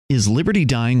Is liberty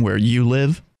dying where you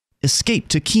live? Escape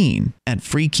to Keene at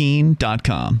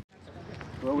freekeene.com.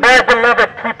 My beloved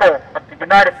people of the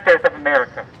United States of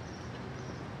America,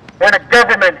 when a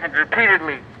government has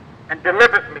repeatedly and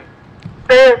deliberately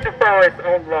failed to follow its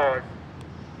own laws,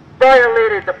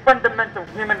 violated the fundamental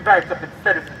human rights of its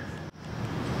citizens,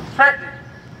 threatened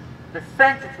the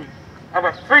sanctity of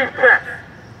a free press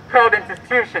called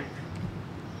institutions,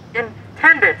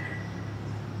 intended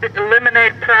to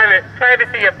eliminate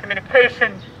privacy of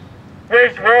communication,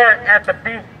 wage war at the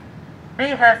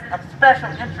behest of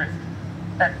special interests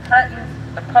that threatens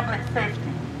the public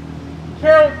safety,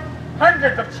 killed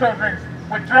hundreds of children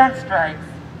with drone strikes,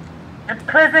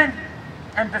 imprisoned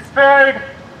and destroyed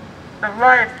the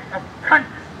lives of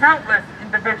countless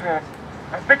individuals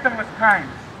of victimless crimes,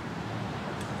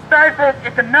 stifled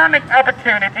economic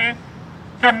opportunity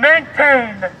to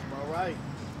maintain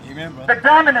the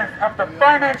dominance of the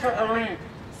financial elite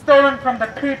stolen from the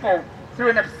people through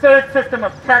an absurd system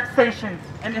of taxation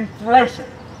and inflation,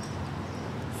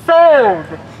 sold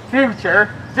future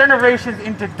generations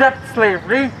into debt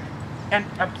slavery, and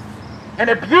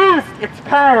abused its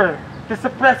power to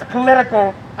suppress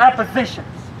political oppositions.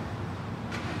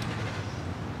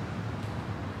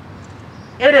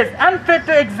 It is unfit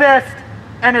to exist,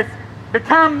 and it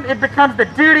becomes the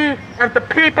duty of the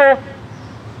people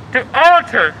to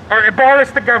alter or abolish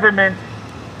the government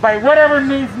by whatever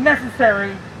means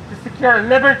necessary to secure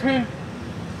liberty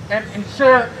and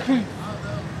ensure peace.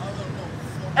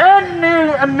 A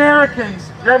new American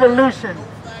revolution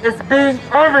is being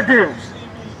overdue.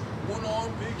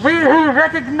 We who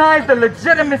recognize the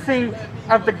legitimacy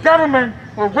of the government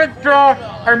will withdraw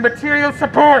our material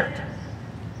support.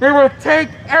 We will take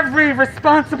every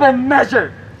responsible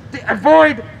measure to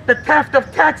avoid the theft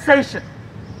of taxation.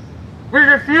 We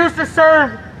refuse to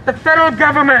serve the federal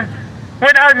government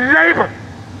with our labor.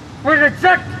 We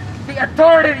reject the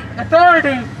authority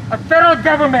of federal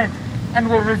government and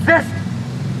will resist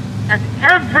at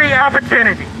every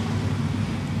opportunity.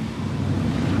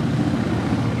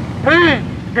 We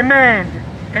demand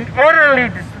an orderly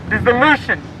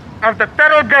dissolution of the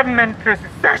federal government through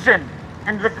secession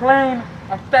and reclaim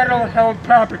of federal-held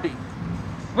property.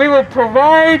 We will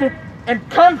provide and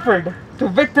comfort to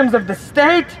victims of the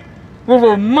state. We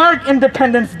will mark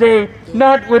Independence Day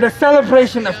not with a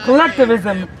celebration of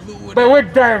collectivism, but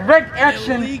with direct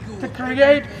action to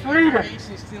create freedom.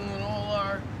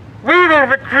 We will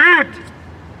recruit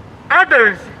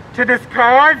others to this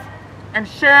cause and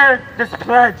share this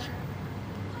pledge.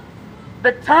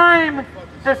 The time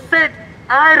to sit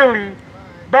idly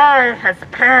by has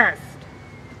passed.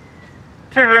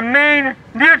 To remain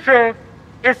neutral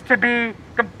is to be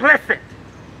complicit.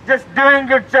 Just doing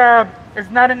your job is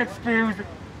not an excuse,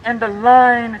 and the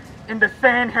line in the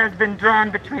sand has been drawn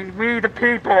between we the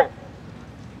people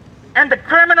and the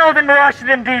criminals in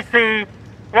Washington, D.C.,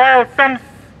 while some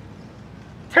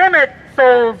timid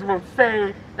souls will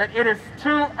say that it is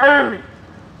too early,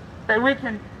 that we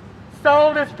can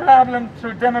solve this problem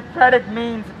through democratic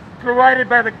means provided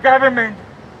by the government,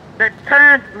 that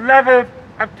current levels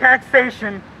of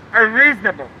taxation are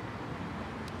reasonable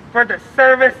for the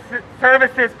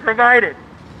services provided,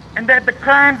 and that the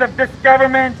crimes of this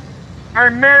government are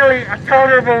merely a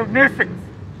tolerable nuisance.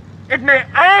 It may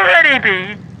already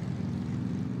be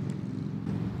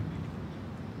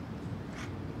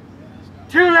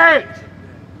too late.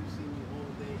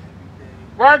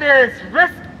 While there is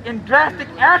risk in drastic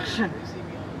action,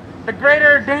 the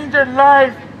greater danger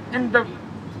lies in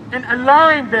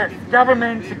allowing this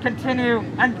government to continue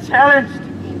unchallenged.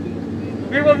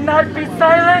 We will not be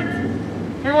silent.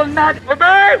 We will not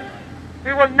obey.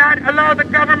 We will not allow the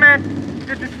government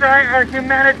to destroy our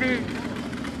humanity.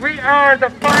 We are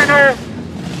the final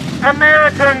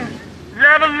American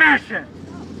revolution.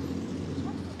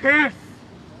 Peace.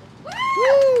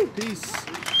 Woo! Peace.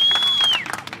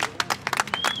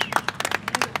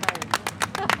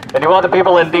 And you want the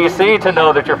people in D.C. to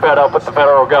know that you're fed up with the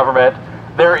federal government.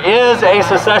 There is a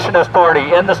secessionist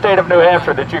party in the state of New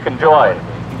Hampshire that you can join.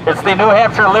 It's the New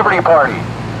Hampshire Liberty Party.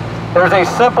 There's a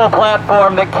simple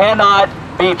platform that cannot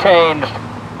be changed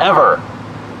ever.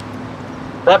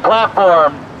 That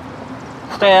platform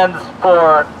stands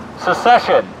for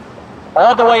secession,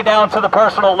 all the way down to the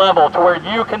personal level, to where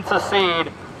you can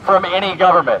secede from any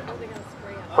government.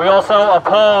 We also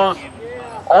oppose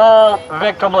all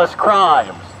victimless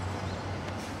crimes.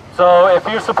 So if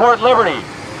you support liberty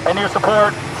and you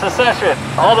support secession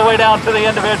all the way down to the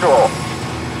individual,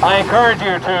 I encourage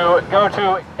you to go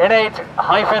to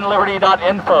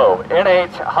nh-liberty.info,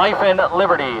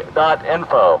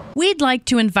 nh-liberty.info. We'd like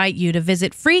to invite you to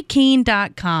visit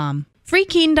freekeene.com.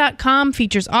 FreeKeene.com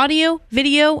features audio,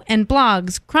 video, and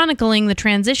blogs chronicling the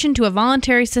transition to a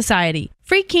voluntary society.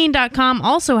 FreeKeene.com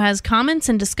also has comments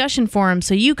and discussion forums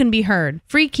so you can be heard.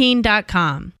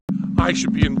 FreeKeene.com. I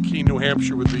should be in Keene, New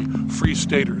Hampshire with the Free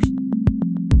Staters.